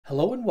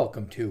Hello and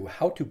welcome to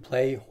How to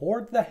Play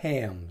Hoard the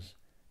Hams.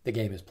 The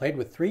game is played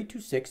with 3 to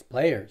 6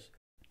 players.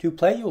 To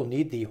play, you'll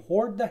need the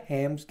Hoard the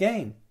Hams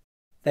game.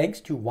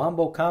 Thanks to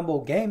Wombo Combo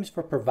Games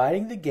for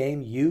providing the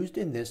game used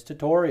in this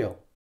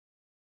tutorial.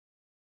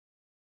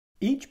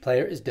 Each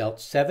player is dealt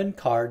 7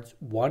 cards,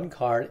 1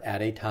 card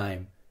at a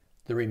time.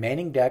 The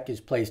remaining deck is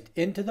placed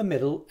into the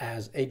middle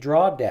as a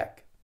draw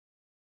deck.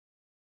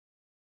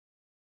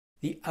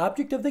 The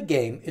object of the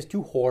game is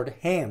to hoard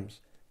hams.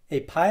 A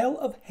pile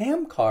of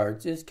ham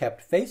cards is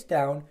kept face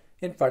down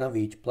in front of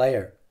each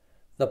player.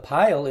 The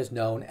pile is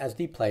known as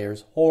the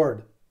player's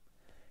hoard.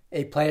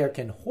 A player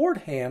can hoard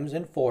hams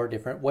in 4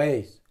 different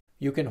ways.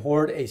 You can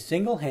hoard a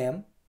single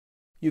ham.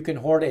 You can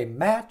hoard a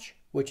match,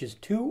 which is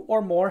 2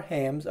 or more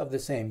hams of the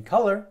same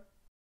color.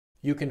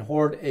 You can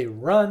hoard a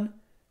run,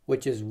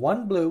 which is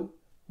 1 blue,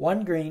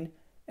 1 green,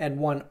 and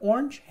 1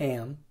 orange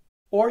ham.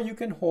 Or you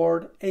can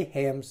hoard a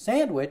ham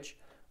sandwich,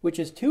 which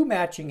is 2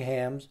 matching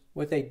hams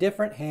with a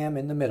different ham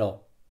in the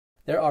middle.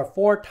 There are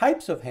 4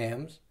 types of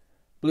hams: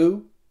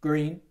 blue,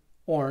 green,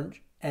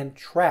 orange, and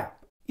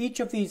trap. Each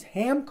of these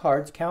ham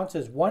cards counts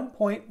as 1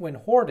 point when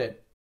hoarded,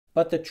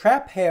 but the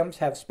trap hams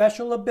have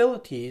special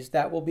abilities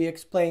that will be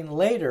explained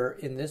later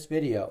in this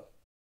video.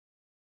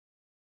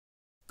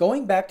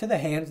 Going back to the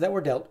hands that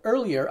were dealt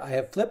earlier, I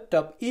have flipped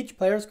up each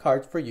player's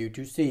cards for you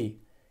to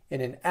see.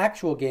 In an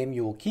actual game,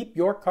 you will keep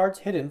your cards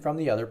hidden from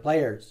the other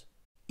players.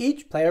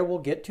 Each player will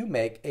get to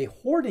make a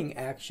hoarding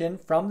action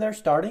from their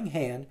starting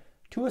hand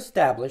to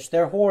establish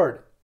their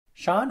hoard.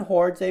 Sean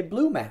hoards a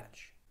blue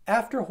match.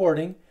 After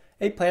hoarding,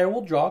 a player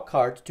will draw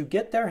cards to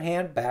get their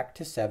hand back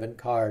to 7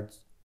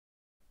 cards.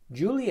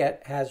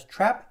 Juliet has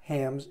trap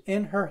hams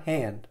in her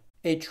hand.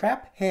 A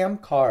trap ham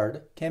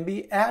card can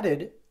be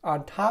added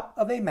on top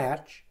of a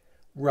match,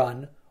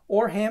 run,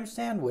 or ham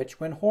sandwich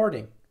when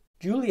hoarding.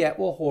 Juliet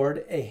will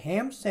hoard a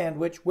ham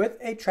sandwich with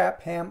a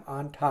trap ham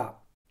on top.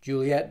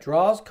 Juliet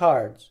draws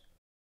cards.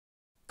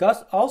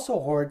 Gus also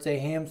hoards a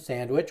ham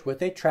sandwich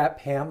with a trap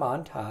ham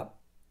on top.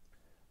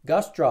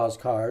 Gus draws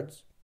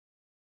cards.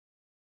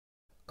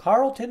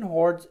 Carlton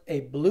hoards a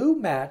blue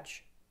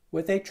match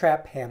with a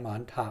trap ham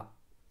on top.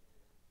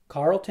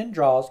 Carlton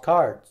draws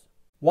cards.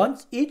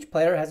 Once each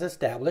player has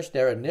established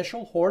their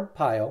initial hoard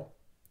pile,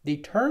 the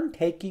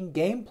turn-taking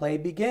gameplay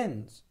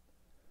begins.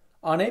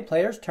 On a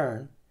player's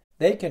turn,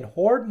 they can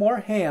hoard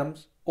more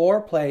hams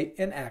or play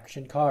an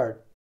action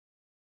card.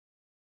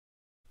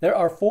 There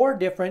are 4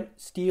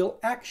 different steal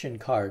action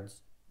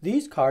cards.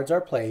 These cards are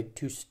played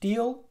to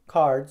steal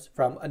cards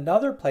from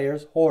another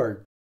player's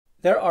hoard.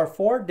 There are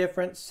 4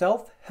 different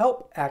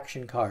self-help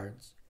action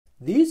cards.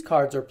 These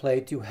cards are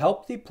played to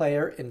help the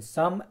player in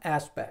some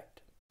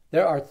aspect.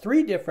 There are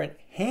 3 different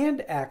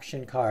hand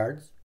action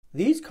cards.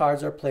 These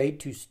cards are played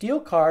to steal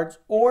cards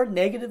or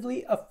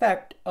negatively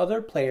affect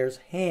other players'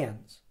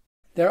 hands.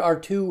 There are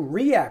 2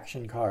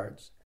 reaction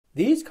cards.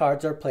 These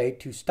cards are played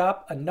to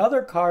stop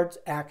another card's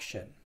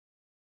action.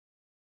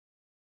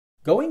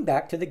 Going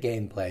back to the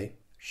gameplay,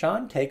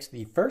 Sean takes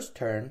the first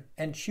turn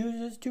and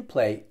chooses to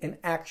play an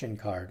action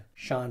card.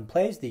 Sean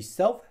plays the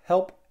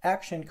self-help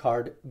action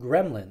card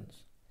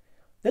Gremlins.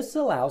 This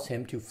allows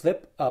him to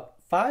flip up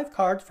 5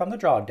 cards from the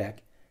draw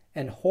deck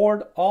and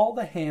hoard all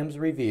the hams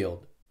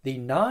revealed. The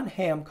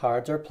non-ham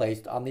cards are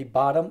placed on the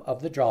bottom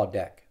of the draw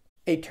deck.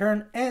 A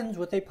turn ends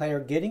with a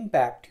player getting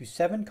back to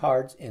 7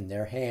 cards in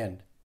their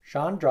hand.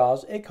 Sean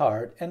draws a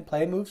card and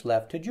play moves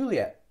left to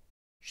Juliet.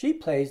 She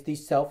plays the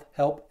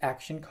self-help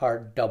action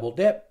card Double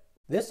Dip.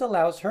 This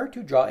allows her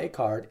to draw a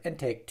card and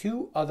take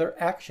 2 other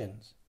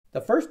actions. The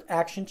first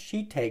action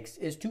she takes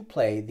is to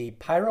play the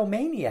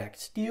Pyromaniac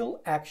Steal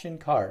action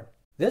card.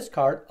 This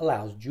card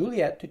allows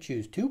Juliet to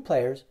choose 2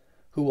 players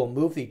who will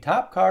move the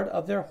top card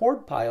of their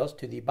hoard piles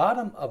to the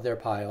bottom of their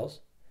piles.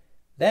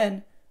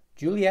 Then,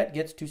 Juliet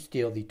gets to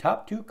steal the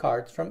top 2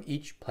 cards from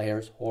each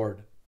player's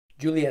hoard.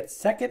 Juliet's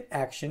second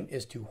action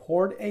is to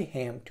hoard a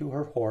ham to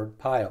her hoard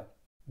pile.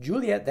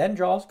 Juliet then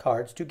draws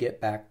cards to get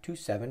back to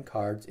 7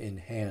 cards in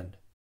hand.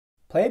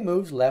 Play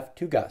moves left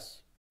to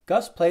Gus.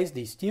 Gus plays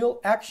the steal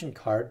action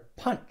card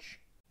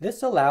Punch.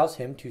 This allows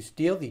him to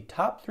steal the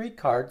top 3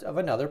 cards of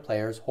another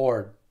player's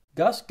hoard.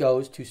 Gus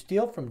goes to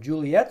steal from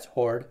Juliet's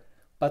hoard,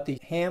 but the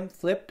ham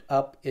flipped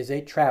up is a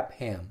trap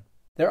ham.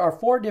 There are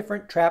 4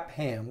 different trap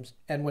hams,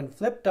 and when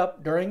flipped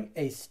up during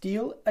a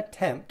steal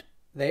attempt,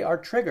 they are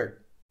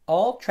triggered.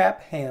 All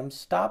trap hams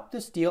stop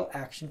the steal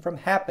action from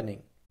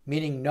happening,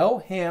 meaning no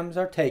hams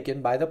are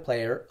taken by the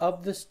player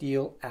of the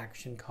steal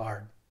action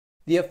card.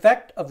 The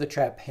effect of the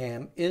trap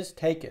ham is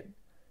taken.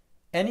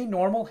 Any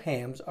normal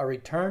hams are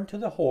returned to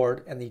the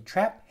hoard and the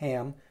trap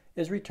ham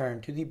is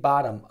returned to the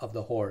bottom of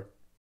the hoard.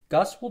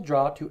 Gus will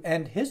draw to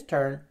end his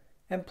turn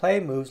and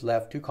play moves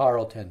left to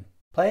Carlton.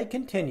 Play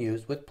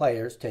continues with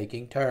players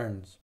taking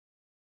turns.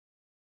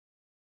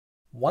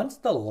 Once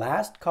the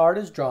last card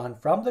is drawn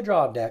from the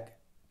draw deck,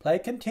 play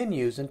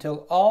continues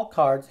until all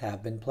cards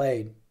have been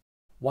played.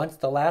 Once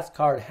the last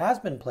card has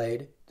been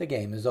played, the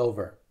game is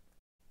over.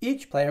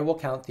 Each player will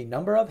count the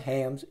number of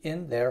hams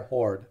in their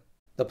hoard.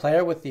 The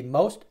player with the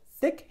most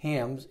thick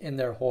hams in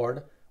their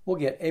hoard will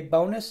get a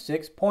bonus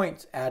 6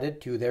 points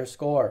added to their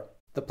score.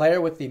 The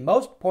player with the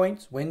most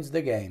points wins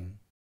the game.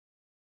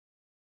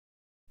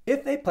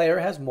 If a player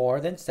has more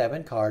than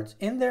 7 cards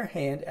in their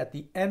hand at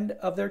the end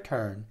of their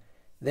turn,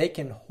 they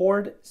can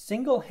hoard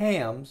single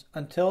hams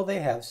until they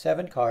have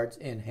 7 cards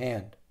in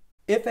hand.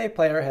 If a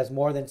player has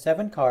more than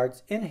 7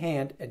 cards in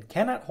hand and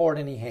cannot hoard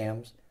any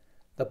hams,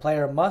 the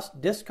player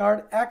must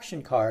discard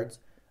action cards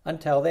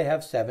until they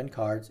have 7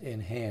 cards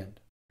in hand.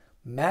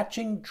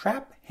 Matching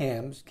trap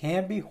hams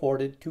can be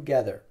hoarded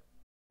together.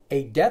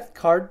 A death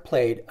card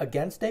played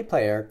against a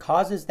player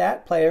causes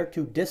that player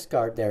to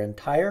discard their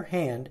entire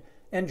hand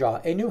and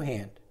draw a new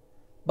hand.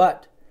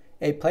 But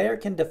a player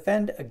can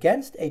defend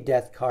against a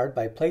death card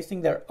by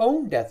placing their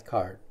own death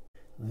card.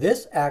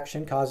 This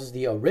action causes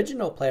the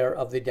original player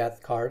of the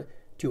death card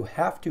to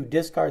have to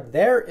discard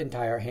their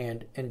entire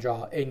hand and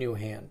draw a new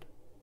hand.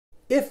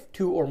 If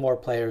 2 or more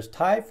players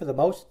tie for the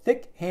most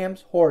thick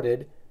hams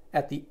hoarded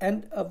at the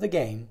end of the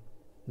game,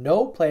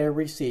 no player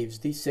receives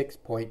the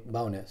 6-point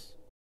bonus.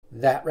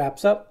 That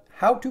wraps up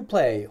how to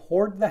play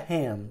Hoard the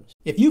Hams.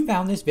 If you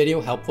found this video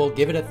helpful,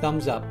 give it a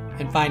thumbs up,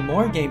 and find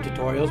more game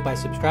tutorials by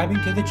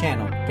subscribing to the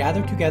channel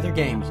Gather Together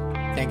Games.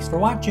 Thanks for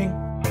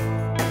watching!